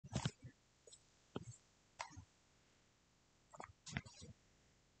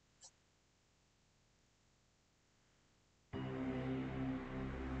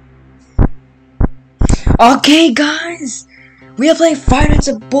Okay, guys, we are playing Five Nights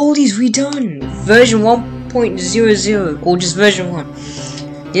at Baldi's Redone, version 1.00, or just version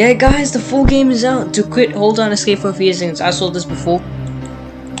 1. Yeah, guys, the full game is out. To quit, hold on, escape for a few seconds. I saw this before.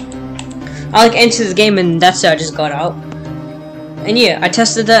 I entered the game and that's it. I just got out. And yeah, I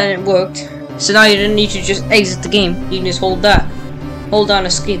tested that and it worked. So now you don't need to just exit the game. You can just hold that. Hold on,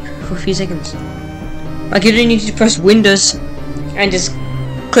 escape for a few seconds. You don't need to press Windows and just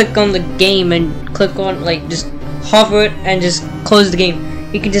click on the game and click on, just hover it and just close the game.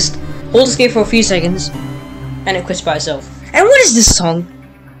 You can just hold escape for a few seconds and it quits by itself. And what is this song?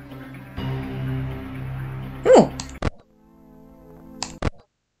 Oh.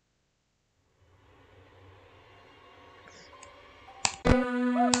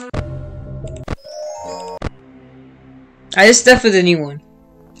 This is definitely the new one.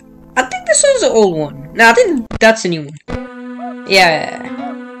 I think this one's the old one. No, I think that's the new one. Yeah.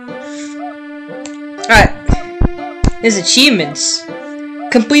 Alright. There's achievements.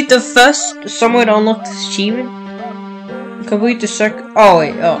 Complete the first somewhere to unlock this achievement. Complete the second. Oh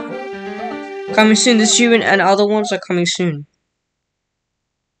wait, oh. Coming soon. This achievement and other ones are coming soon.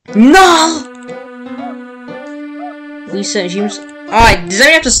 No! Reset achievements. Alright, does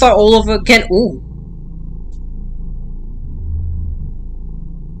that have to start all over again? Ooh.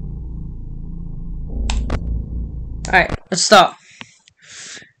 Alright, let's start.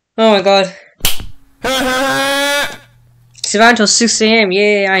 Oh my god. Survive until 6 AM.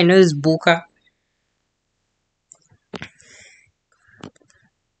 Yeah, I know this bullcrap.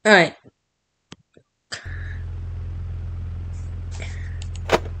 Alright.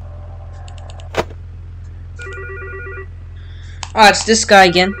 Alright, it's this guy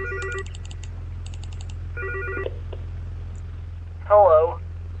again. Hello,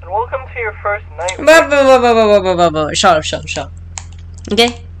 and welcome to your first night. Shut up.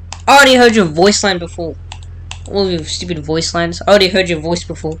 Okay? I already heard your voice line before. All your stupid voice lines. I already heard your voice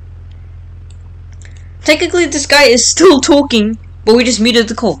before. Technically, this guy is still talking, but we just muted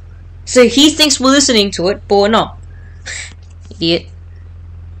the call. So he thinks we're listening to it, but we're not. Idiot.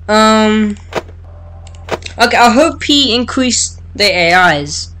 Okay, I hope he increased the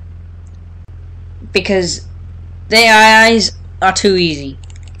AIs. Because the AIs are too easy.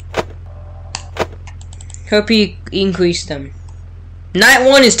 Hope he increased them. Night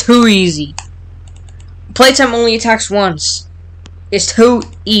 1 is too easy. Playtime only attacks once. It's too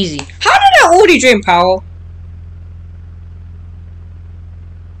easy. How did I already drain power?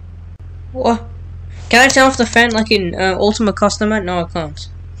 What? Can I turn off the fan like in Ultimate Customer? No, I can't.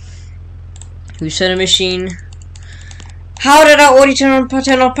 Reset a machine. How did I already turn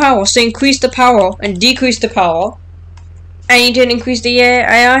on power? So increase the power and decrease the power. And you didn't increase the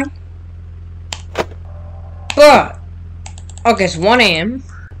AI? But okay, it's 1 AM.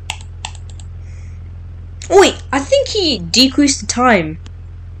 Oh, wait, I think he decreased the time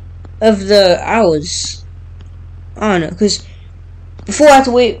of the hours. I don't know, because before I had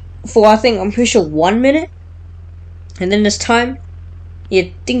to wait for, I'm pretty sure 1 minute. And then this time, yeah,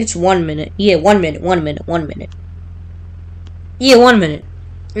 I think it's 1 minute. Yeah, 1 minute. Yeah, 1 minute.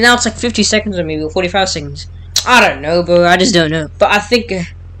 And now it's like 50 seconds or maybe 45 seconds. I don't know, bro. I just don't know. But I think it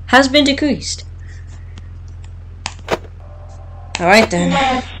has been decreased. Alright then.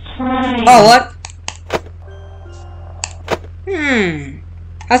 Oh, what?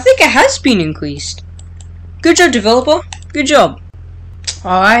 I think it has been increased. Good job, developer. Good job.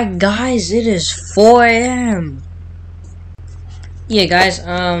 Alright, guys. It is 4 AM. Yeah, guys.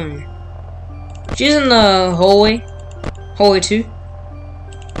 She's in the hallway. Hallway 2.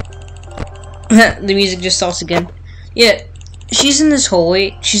 The music just starts again. Yeah, she's in this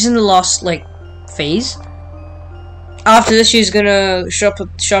hallway. She's in the last, phase. After this, she's gonna show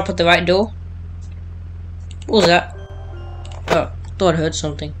up at the right door. What was that? Oh, thought I heard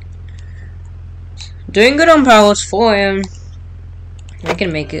something. Doing good on power. It's 4 AM. I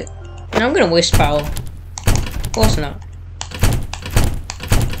can make it. And I'm gonna waste power. Of course not.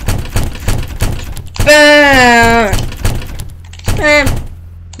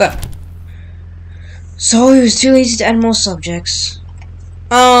 But so it was too easy to add more subjects.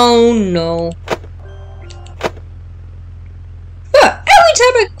 Oh no. But every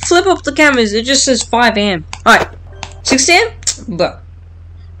time I flip up the cameras, it just says 5 AM. Alright. 6 AM? But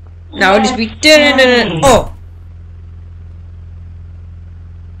now it just be oh.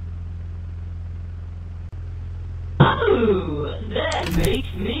 That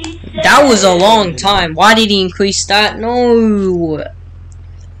makes me sad. That was a long time. Why did he increase that? No.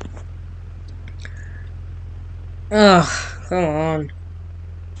 Ugh, come on.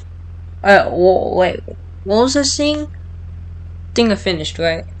 Wait, what was I saying? I think I finished,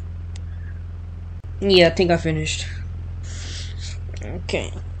 right? Yeah, I think I finished.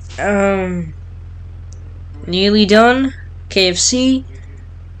 Okay. Nearly done. KFC.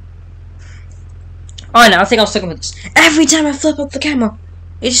 Oh no, I think I was talking about this. Every time I flip up the camera,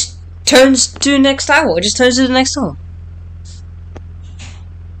 it just turns to the next hour. It just turns to the next hour.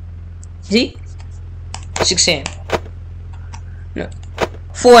 See? 6 AM. No.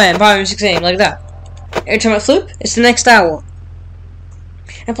 4 AM, 5 AM, 6 AM, like that. Every time I flip, it's the next hour.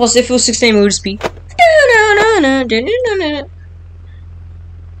 And plus, if it was 6 AM, it would just be.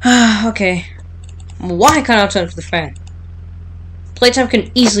 Okay. Why can't I turn off the fan? Playtime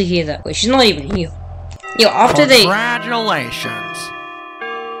can easily hear that. Wait, she's not even here. Yo, after they. Congratulations!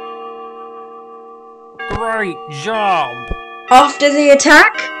 Great job! After they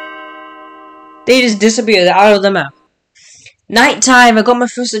attack, they just disappear out of the map. Nighttime, I got my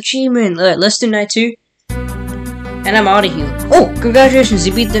first achievement. Let's do night 2. And I'm out of here. Oh, congratulations,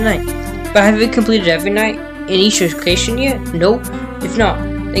 you beat the night. But have you completed every night in each location yet? Nope. If not,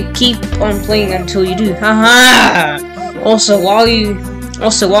 then keep on playing until you do. Haha! Also, while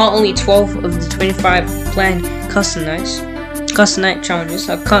only 12 of the 25 planned custom night challenges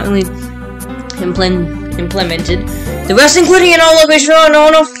are currently implemented, the rest including an all location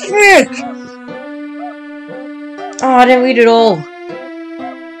on a frick! Oh, I didn't read it all.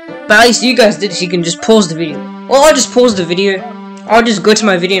 But at least you guys did, so you can just pause the video. Well, I'll just pause the video. I'll just go to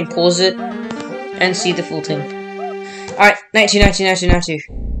my video and pause it and see the full thing. Alright, night 2.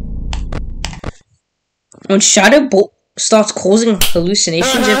 When Shadow Bolt starts causing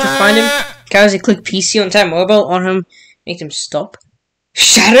hallucinations, you have to find him. Carries a click PC on tap mobile on him, make him stop.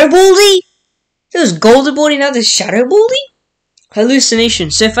 Shadow Baldi? There was Golden Baldi, now there's Shadow Baldi?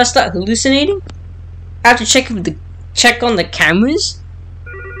 Hallucination. So if I start hallucinating, I have to check on the cameras?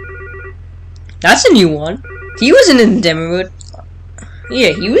 That's a new one. He wasn't in the demo mode.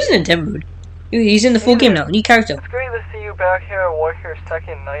 Yeah, he was in the demo mode. He's in the full game now. New character. It's great to see you back here at work your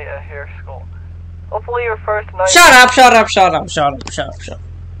second night at hair school. Hopefully your first night. Shut up!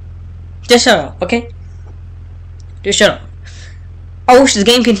 Just shut up, okay? Just shut up. I wish the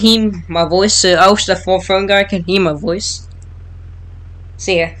game can hear my voice, so I wish the phone guy can hear my voice.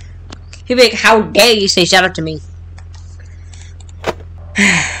 See ya. He'll be like, how dare you say shut up to me?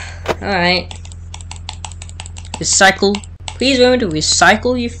 Alright. Recycle. Please remember to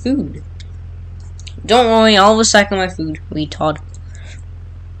recycle your food. Don't worry, I'll recycle my food, retard.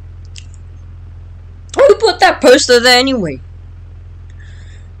 Who put that poster there anyway?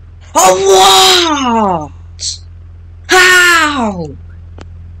 Oh, what? How?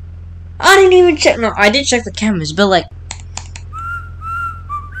 I didn't even check. No, I did check the cameras, but like,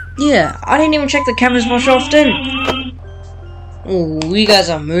 yeah, I didn't even check the cameras much often. Oh, you guys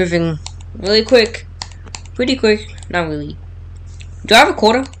are moving really quick. Pretty quick. Not really. Do I have a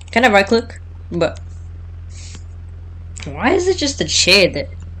quarter? Can I right click? But why is it just a chair there?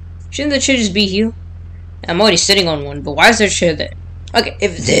 Shouldn't the chair just be here? I'm already sitting on one, but why is there a chair there? Okay,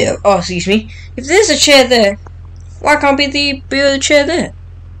 if there's a chair there, why can't be the chair there?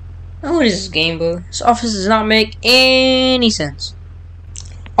 Oh, what is this game, bro? This office does not make any sense.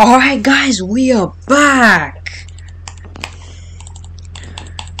 Alright, guys, we are back.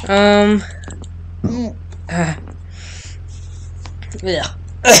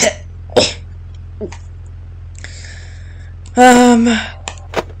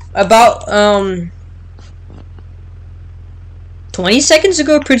 About 20 seconds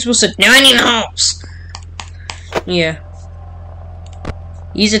ago, Principal said 90 house. Yeah,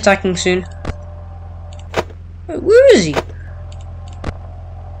 he's attacking soon. Where is he?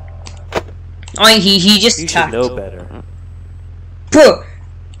 Oh, he just attacked. You should know better.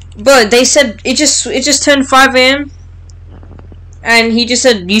 Bro, they said it just turned 5 AM, and he just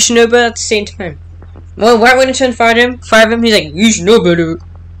said you should know better at the same time. Well, right when it turned 5 AM, he's like, you should know better.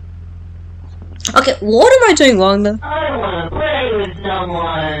 Okay, what am I doing wrong though? I don't want to play with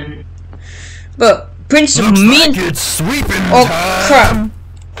someone. But Principal, me and it's sweeping oh time.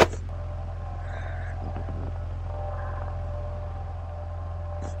 crap!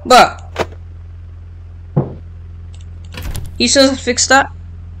 But he still hasn't fixed that.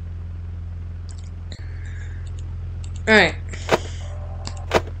 Alright.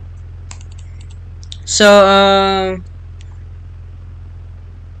 So,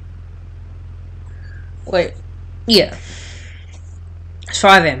 wait. Yeah. It's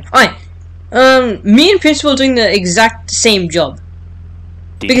 5 AM. Alright. Me and Principal are doing the exact same job.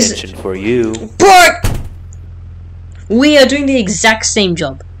 Detention for you. But we are doing the exact same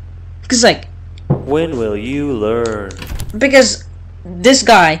job. Because, like, When will you learn? because this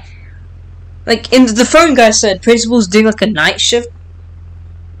guy, like, in the phone guy said Principal's doing like a night shift.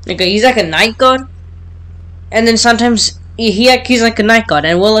 Like, he's like a night guard. And then sometimes he's like a night guard,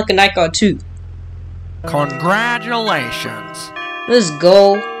 and we're like a night guard too. Congratulations. Let's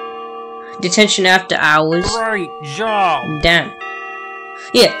go. Detention after hours. Great job. Damn.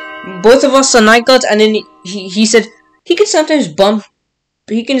 Yeah, both of us are night guards, and then he said he can sometimes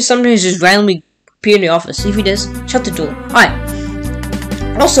just randomly appear in the office. If he does, shut the door. Alright.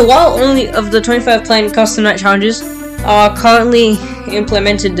 Also, while only of the 25 planned custom night challenges are currently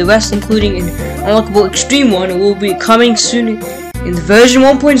implemented, the rest, including an unlockable extreme one, will be coming soon in the version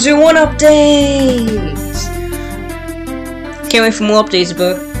 1.01 updates. Can't wait for more updates,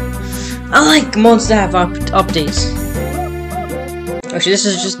 bro. I like mods that have updates. Actually, this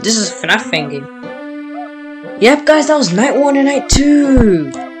is a FNAF fan game. Yep, guys, that was night 1 and night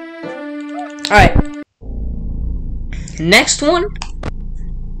 2. Alright. Next one,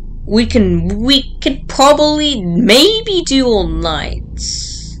 we could probably maybe do all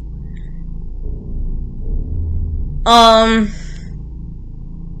nights. Come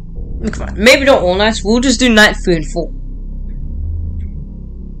on, maybe not all nights. We'll just do night 3 and 4.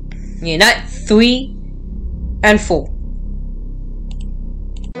 Yeah, night 3 and 4.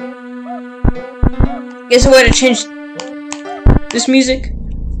 Is there a way to change this music?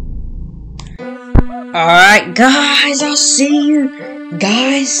 Alright, guys, I'll see you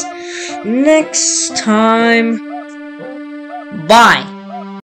guys next time. Bye.